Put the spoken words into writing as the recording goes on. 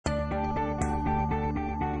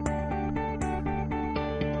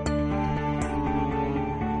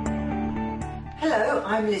Hello,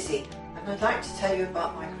 I'm Lizzie and I'd like to tell you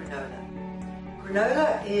about my granola.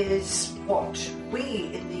 Granola is what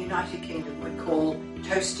we in the United Kingdom would call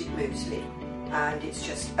toasted muesli, and it's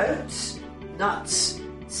just oats, nuts,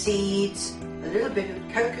 seeds, a little bit of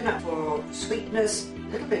coconut for sweetness, a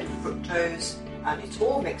little bit of fructose, and it's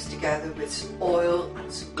all mixed together with some oil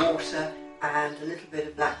and some water and a little bit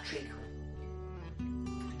of black treacle.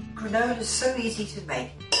 Granola is so easy to make.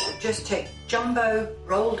 You just take jumbo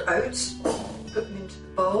rolled oats, put them into the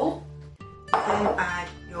bowl, then add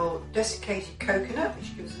your desiccated coconut,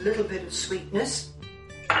 which gives a little bit of sweetness,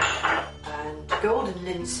 and golden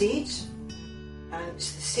linseeds, and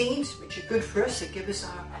it's the seeds which are good for us, they give us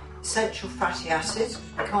our essential fatty acids,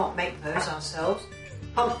 we can't make those ourselves,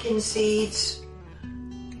 pumpkin seeds,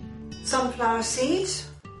 sunflower seeds,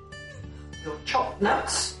 your chopped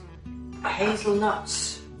nuts,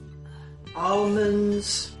 hazelnuts,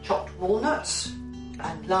 almonds, chopped walnuts,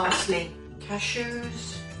 and lastly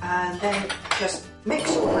cashews, and then just mix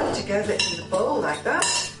all that together in the bowl like that.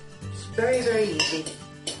 It's very, very easy.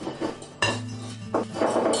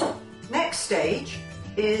 Next stage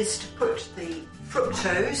is to put the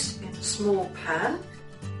fructose in a small pan,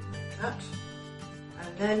 like that,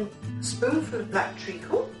 and then a spoonful of black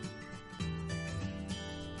treacle.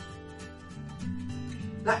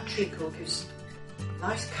 Black treacle gives a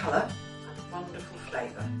nice colour and a wonderful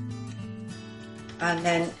flavour. And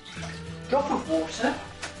then a drop of water,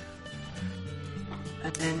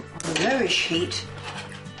 and then on a lowish heat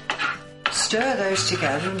stir those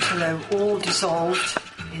together until they're all dissolved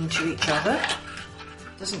into each other.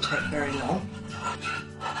 It doesn't take very long.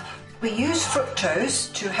 We use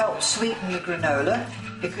fructose to help sweeten the granola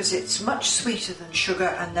because it's much sweeter than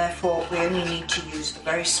sugar, and therefore we only need to use a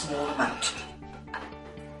very small amount.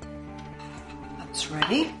 That's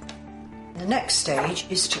ready. The next stage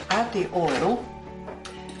is to add the oil.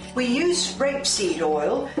 We use rapeseed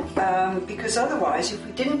oil because otherwise, if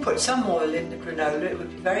we didn't put some oil in the granola, it would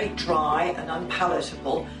be very dry and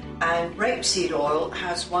unpalatable. And rapeseed oil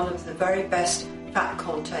has one of the very best fat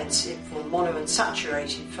contents for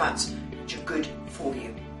monounsaturated fats, which are good for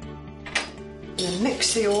you. And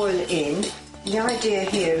mix the oil in. The idea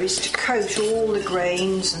here is to coat all the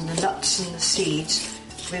grains and the nuts and the seeds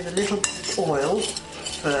with a little bit of oil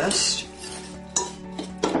first,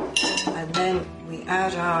 and then we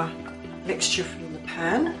add our mixture from the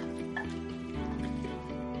pan,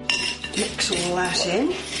 mix all that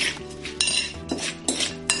in,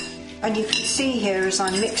 and you can see here as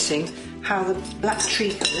I'm mixing how the black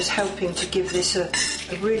treacle is helping to give this a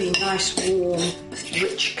really nice warm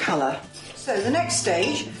rich colour. So the next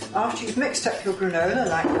stage, after you've mixed up your granola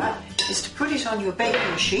like that, is to put it on your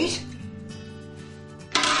baking sheet.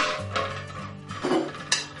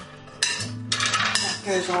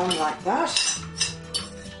 Goes on like that,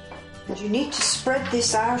 and you need to spread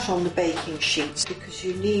this out on the baking sheets because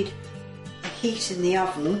you need the heat in the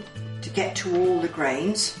oven to get to all the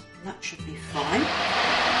grains, and that should be fine.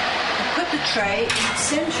 You put the tray in the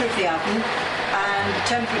centre of the oven and the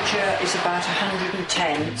temperature is about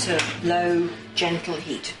 110. It's a low, gentle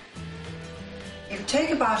heat. It will take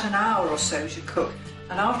about an hour or so to cook,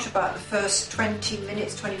 and after about the first 20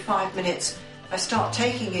 minutes, 25 minutes, I start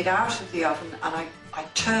taking it out of the oven and I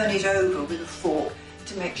turn it over with a fork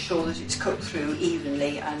to make sure that it's cooked through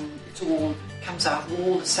evenly and it all comes out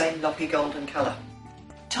all the same lovely golden colour.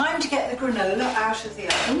 Time to get the granola out of the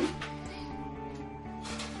oven.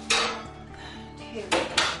 Here we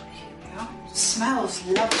are. It smells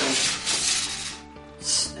lovely.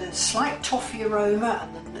 A slight toffee aroma,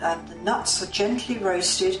 and the nuts are gently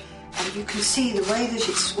roasted, and you can see the way that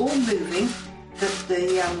it's all moving, that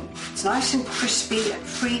it's nice and crispy and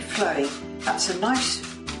free flowing. That's a nice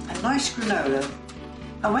granola.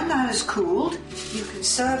 And when that has cooled, you can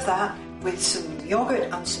serve that with some yogurt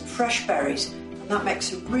and some fresh berries, and that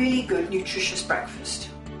makes a really good nutritious breakfast.